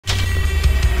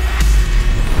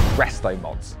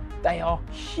Restomods. They are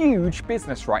huge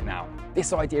business right now.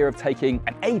 This idea of taking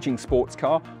an aging sports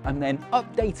car and then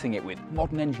updating it with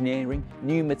modern engineering,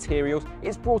 new materials,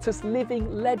 it's brought us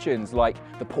living legends like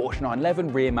the Porsche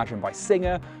 911 reimagined by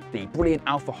Singer, the brilliant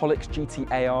Alphaholics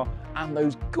GT-AR, and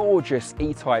those gorgeous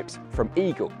E-Types from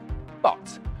Eagle.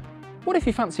 But what if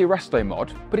you fancy a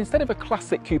Restomod, but instead of a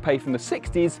classic coupe from the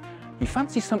 60s, you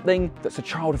fancy something that's a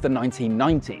child of the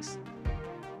 1990s?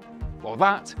 Well,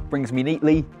 that brings me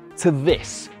neatly to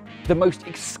this, the most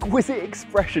exquisite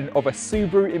expression of a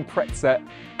Subaru Impreza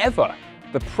ever,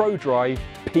 the Prodrive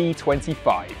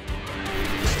P25.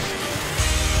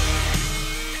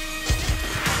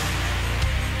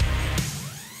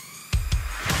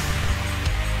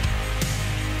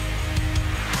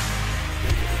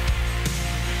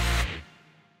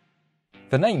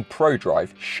 The name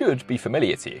Prodrive should be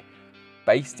familiar to you.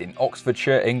 Based in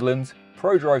Oxfordshire, England,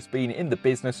 Prodrive's been in the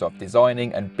business of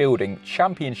designing and building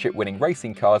championship-winning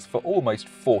racing cars for almost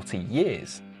 40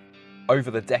 years.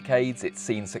 Over the decades, it's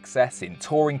seen success in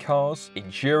touring cars,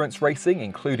 endurance racing,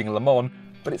 including Le Mans,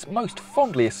 but it's most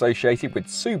fondly associated with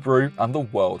Subaru and the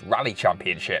World Rally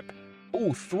Championship.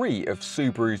 All three of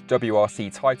Subaru's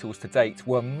WRC titles to date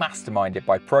were masterminded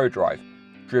by Prodrive,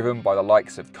 driven by the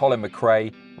likes of Colin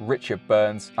McRae, Richard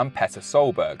Burns and Petter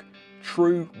Solberg,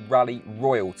 true rally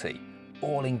royalty,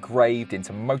 all engraved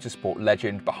into motorsport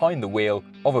legend behind the wheel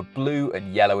of a blue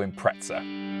and yellow Impreza.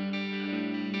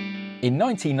 In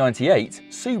 1998,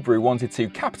 Subaru wanted to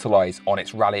capitalise on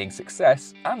its rallying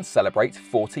success and celebrate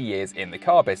 40 years in the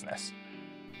car business.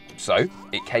 So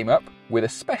it came up with a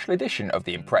special edition of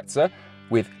the Impreza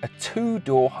with a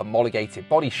two-door homologated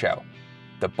body shell.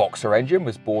 The Boxer engine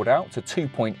was bored out to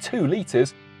 2.2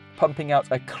 litres, pumping out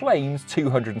a claimed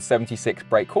 276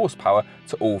 brake horsepower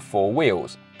to all four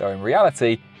wheels, though in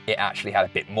reality, it actually had a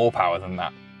bit more power than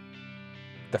that.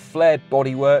 The flared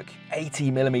bodywork,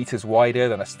 80mm wider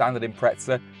than a standard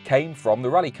Impreza, came from the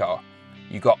rally car.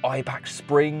 You got Eibach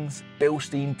springs,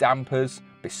 Bilstein dampers,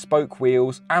 bespoke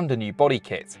wheels, and a new body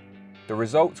kit. The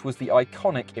result was the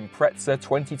iconic Impreza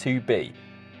 22B,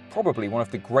 probably one of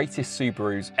the greatest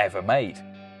Subarus ever made.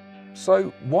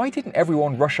 So why didn't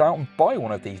everyone rush out and buy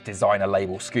one of these designer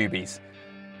label Scoobies?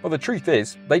 Well, the truth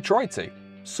is, they tried to.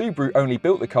 Subaru only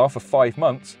built the car for 5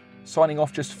 months, signing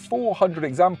off just 400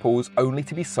 examples only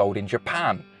to be sold in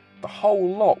Japan. The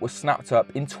whole lot was snapped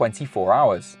up in 24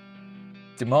 hours.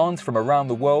 Demand from around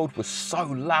the world was so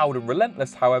loud and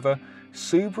relentless, however,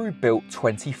 Subaru built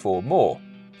 24 more.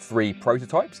 3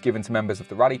 prototypes given to members of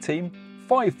the rally team,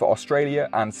 5 for Australia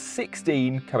and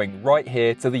 16 coming right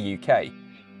here to the UK.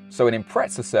 So in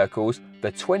Impreza circles,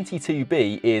 the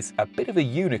 22B is a bit of a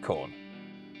unicorn.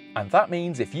 And that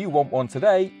means if you want one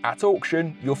today, at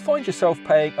auction, you'll find yourself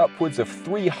paying upwards of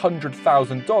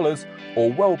 $300,000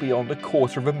 or well beyond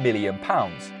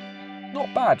 £250,000.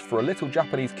 Not bad for a little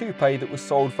Japanese coupe that was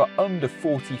sold for under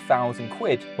 40,000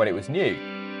 quid when it was new.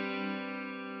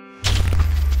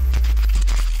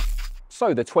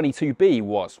 So the 22B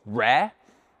was rare,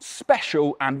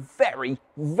 special and very,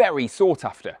 very sought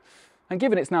after. And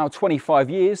given it's now 25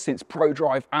 years since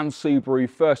Prodrive and Subaru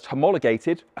first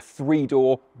homologated a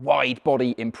 3-door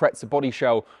wide-body Impreza body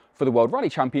shell for the World Rally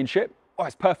Championship, well,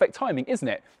 it's perfect timing, isn't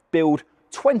it? Build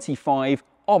 25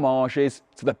 homages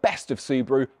to the best of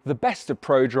Subaru, the best of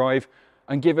Prodrive,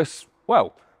 and give us,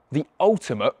 well, the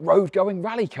ultimate road-going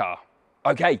rally car.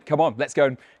 Okay, come on, let's go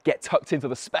and get tucked into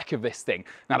the spec of this thing.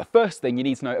 Now, the first thing you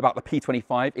need to know about the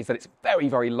P25 is that it's very,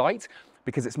 very light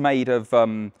because it's made of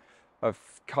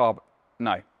carbon.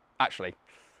 No, actually,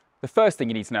 the first thing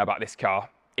you need to know about this car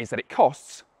is that it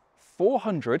costs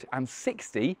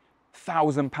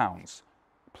 £460,000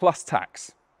 plus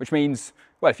tax, which means,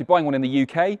 well, if you're buying one in the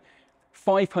UK,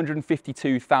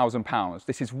 £552,000.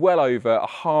 This is well over a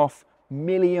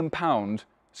 £500,000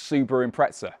 Subaru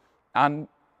Impreza. And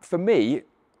for me,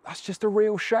 that's just a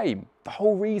real shame. The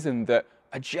whole reason that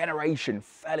a generation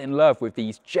fell in love with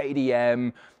these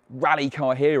JDM rally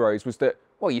car heroes was that,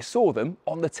 well, you saw them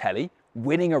on the telly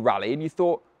winning a rally and you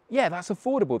thought, yeah, that's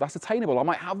affordable, that's attainable. I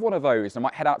might have one of those. I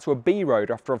might head out to a B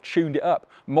road after I've tuned it up,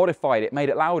 modified it, made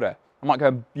it louder. I might go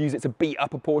and use it to beat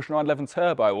up a Porsche 911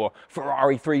 Turbo or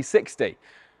Ferrari 360.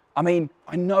 I mean,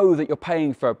 I know that you're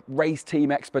paying for race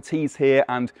team expertise here,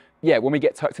 and yeah, when we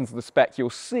get tucked into the spec,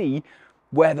 you'll see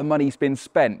where the money's been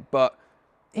spent, but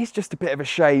it's just a bit of a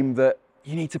shame that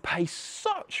you need to pay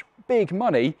such big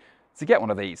money to get one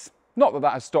of these. Not that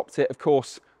that has stopped it, of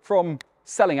course, from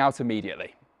selling out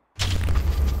immediately.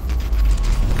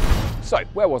 So,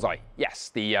 where was I?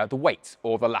 Yes, the weight,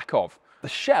 or the lack of. The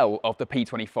shell of the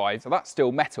P25, so that's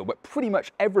still metal, but pretty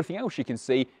much everything else you can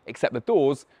see, except the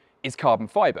doors, is carbon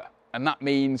fibre. And that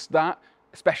means that,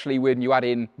 especially when you add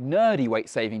in nerdy weight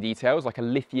saving details like a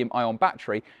lithium ion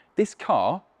battery, this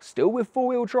car, still with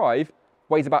four-wheel drive,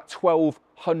 weighs about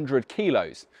 1,200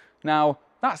 kilos. Now,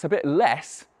 that's a bit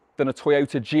less than a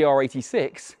Toyota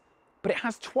GR86, but it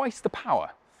has twice the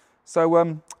power.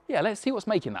 So yeah, let's see what's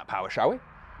making that power, shall we?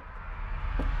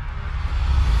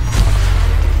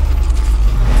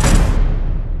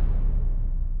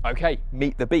 Okay,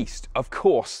 meet the beast. Of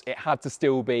course, it had to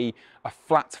still be a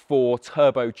flat 4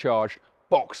 turbocharged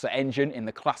boxer engine in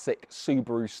the classic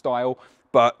Subaru style,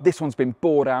 but this one's been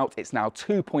bored out. It's now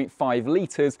 2.5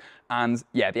 litres, and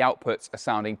yeah, the outputs are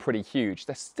sounding pretty huge.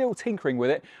 They're still tinkering with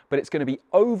it, but it's going to be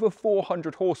over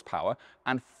 400 horsepower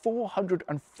and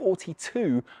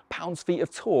 442 pounds-feet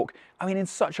of torque. I mean, in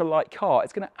such a light car,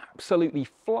 it's going to absolutely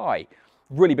fly.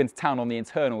 Really been to town on the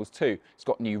internals too. It's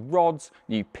got new rods,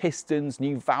 new pistons,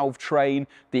 new valve train,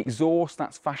 the exhaust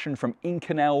that's fashioned from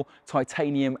Inconel,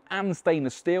 titanium and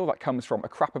stainless steel that comes from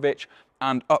Akrapovic,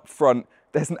 and up front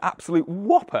there's an absolute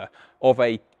whopper of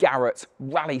a Garrett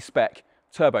rally spec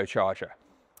turbocharger.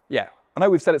 Yeah, I know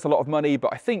we've said it's a lot of money,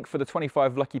 but I think for the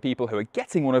 25 lucky people who are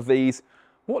getting one of these,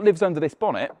 what lives under this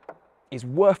bonnet is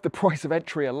worth the price of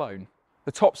entry alone.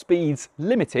 The top speed's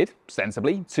limited,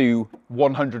 sensibly, to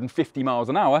 150 miles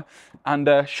an hour, and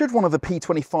should one of the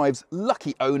P25's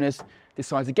lucky owners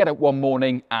decide to get up one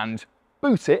morning and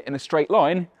boot it in a straight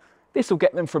line, this will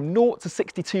get them from 0 to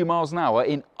 62 miles an hour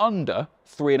in under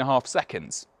 3.5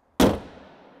 seconds.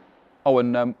 Oh,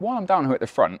 and while I'm down here at the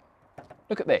front,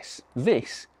 look at this.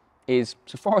 This is,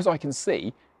 so far as I can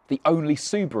see, the only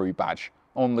Subaru badge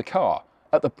on the car.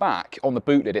 At the back, on the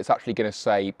boot lid, it's actually going to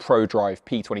say Prodrive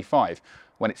P25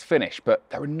 when it's finished, but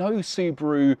there are no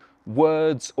Subaru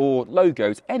words or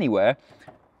logos anywhere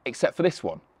except for this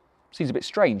one. Seems a bit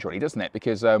strange, really, doesn't it?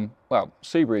 Because, well,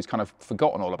 Subaru's kind of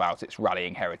forgotten all about its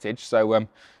rallying heritage, so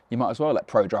you might as well let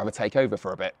Prodriver take over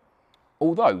for a bit.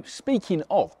 Although, speaking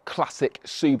of classic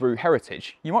Subaru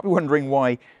heritage, you might be wondering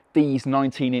why these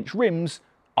 19-inch rims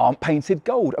aren't painted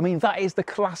gold. I mean, that is the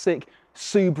classic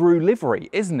Subaru livery,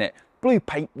 isn't it? Blue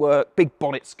paintwork, big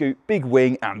bonnet scoop, big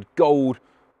wing and gold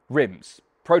rims.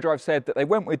 Prodrive said that they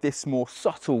went with this more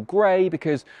subtle grey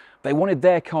because they wanted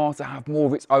their car to have more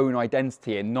of its own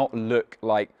identity and not look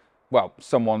like, well,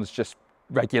 someone's just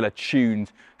regular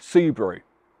tuned Subaru.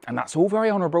 And that's all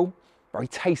very honourable, very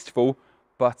tasteful,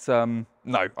 but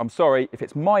no, I'm sorry, if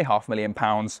it's my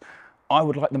 £500,000, I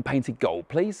would like them painted gold,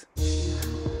 please.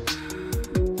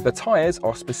 The tyres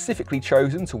are specifically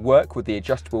chosen to work with the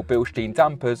adjustable Bilstein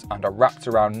dampers and are wrapped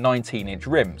around 19-inch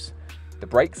rims. The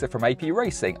brakes are from AP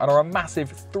Racing and are a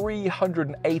massive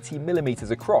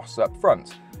 380mm across up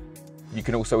front. You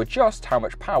can also adjust how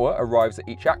much power arrives at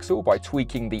each axle by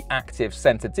tweaking the active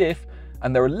centre diff,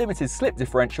 and there are limited slip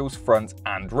differentials front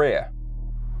and rear.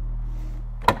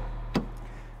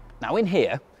 Now in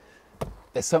here,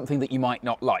 there's something that you might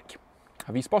not like.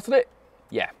 Have you spotted it?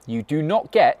 Yeah, you do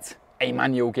not get a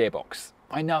manual gearbox.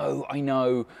 I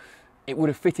know, it would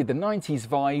have fitted the 90s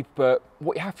vibe, but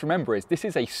what you have to remember is this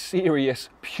is a serious,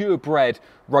 purebred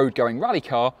road-going rally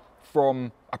car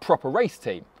from a proper race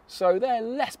team. So they're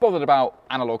less bothered about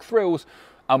analog thrills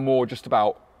and more just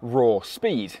about raw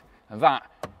speed. And that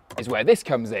is where this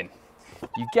comes in.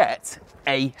 You get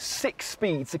a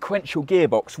 6-speed sequential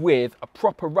gearbox with a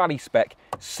proper rally spec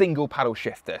single paddle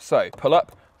shifter. So pull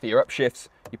up for your upshifts,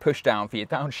 you push down for your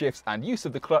downshifts, and use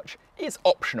of the clutch is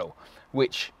optional,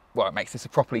 which, well, it makes this a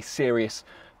properly serious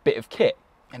bit of kit.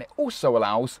 And it also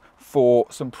allows for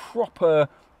some proper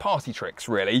party tricks,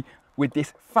 really, with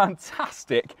this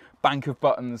fantastic bank of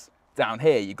buttons down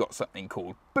here. You've got something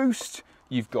called boost,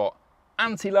 you've got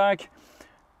anti-lag,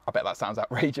 I bet that sounds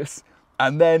outrageous,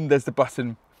 and then there's the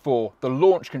button for the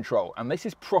launch control, and this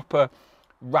is proper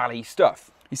rally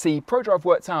stuff. You see, Prodrive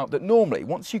worked out that normally,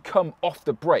 once you come off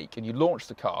the brake and you launch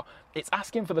the car, it's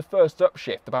asking for the first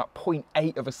upshift about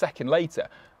 0.8 of a second later,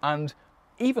 and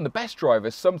even the best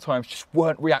drivers sometimes just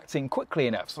weren't reacting quickly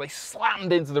enough, so they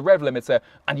slammed into the rev limiter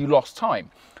and you lost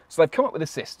time. So they've come up with a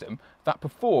system that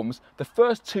performs the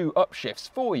first 2 upshifts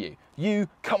for you. You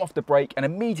come off the brake and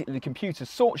immediately the computer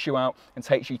sorts you out and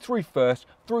takes you through first,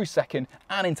 through second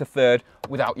and into third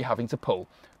without you having to pull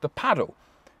the paddle.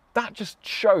 That just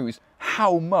shows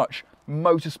how much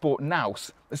motorsport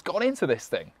nous has gone into this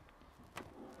thing.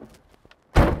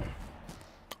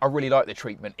 I really like the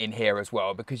treatment in here as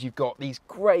well, because you've got these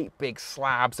great big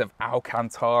slabs of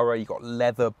Alcantara, you've got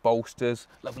leather bolsters,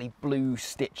 lovely blue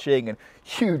stitching and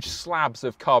huge slabs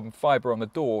of carbon fibre on the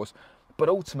doors. But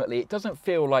ultimately it doesn't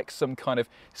feel like some kind of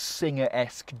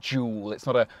Singer-esque jewel. It's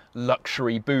not a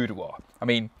luxury boudoir. I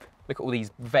mean, Look at all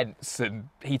these vents and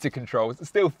heater controls. It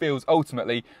still feels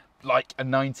ultimately like a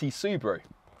 90s Subaru. It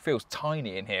feels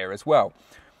tiny in here as well.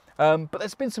 But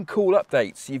there's been some cool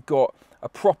updates. You've got a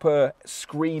proper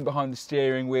screen behind the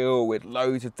steering wheel with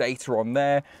loads of data on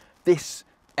there. This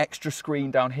extra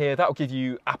screen down here, that'll give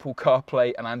you Apple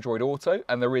CarPlay and Android Auto,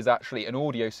 and there is actually an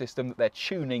audio system that they're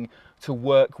tuning to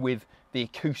work with the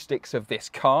acoustics of this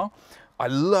car. I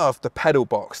love the pedal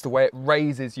box, the way it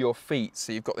raises your feet.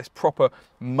 So you've got this proper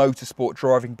motorsport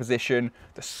driving position,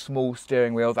 the small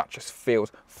steering wheel, that just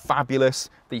feels fabulous.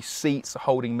 These seats are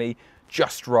holding me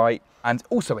just right. And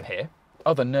also in here,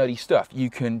 other nerdy stuff. You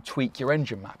can tweak your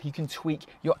engine map, you can tweak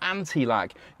your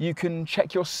anti-lag, you can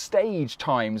check your stage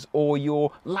times or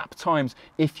your lap times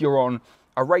if you're on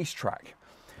a racetrack.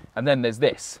 And then there's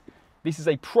this. This is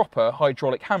a proper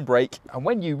hydraulic handbrake, and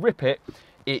when you rip it,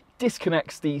 it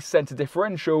disconnects the center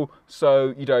differential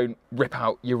so you don't rip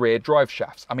out your rear drive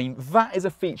shafts. I mean, that is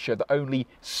a feature that only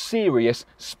serious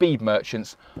speed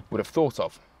merchants would have thought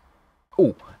of.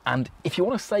 Oh, and if you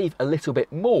want to save a little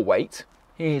bit more weight,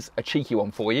 here's a cheeky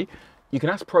one for you. You can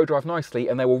ask Prodrive nicely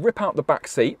and they will rip out the back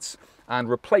seats and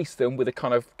replace them with a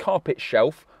kind of carpet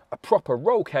shelf, a proper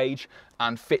roll cage,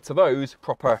 and fit to those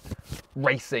proper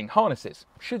racing harnesses.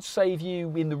 Should save you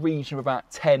in the region of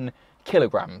about 10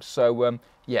 kilograms. So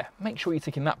yeah, make sure you're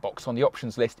ticking that box on the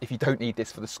options list if you don't need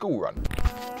this for the school run.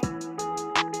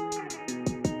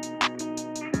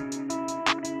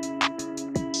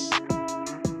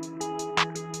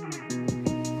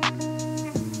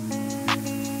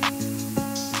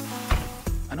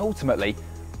 And ultimately,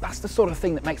 that's the sort of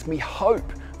thing that makes me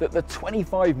hope that the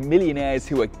 25 millionaires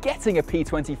who are getting a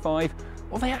P25,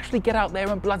 well, they actually get out there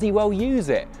and bloody well use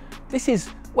it. This is,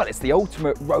 well, it's the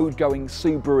ultimate road-going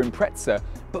Subaru Impreza,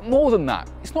 but more than that,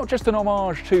 it's not just an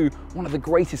homage to one of the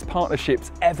greatest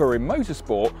partnerships ever in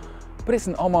motorsport, but it's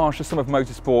an homage to some of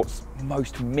motorsport's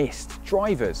most missed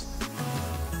drivers.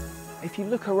 If you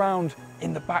look around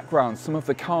in the background, some of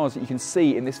the cars that you can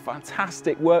see in this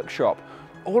fantastic workshop,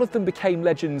 all of them became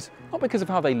legends not because of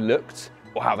how they looked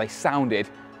or how they sounded,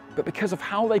 but because of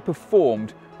how they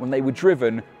performed when they were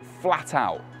driven flat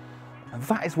out. And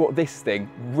that is what this thing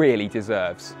really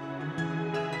deserves.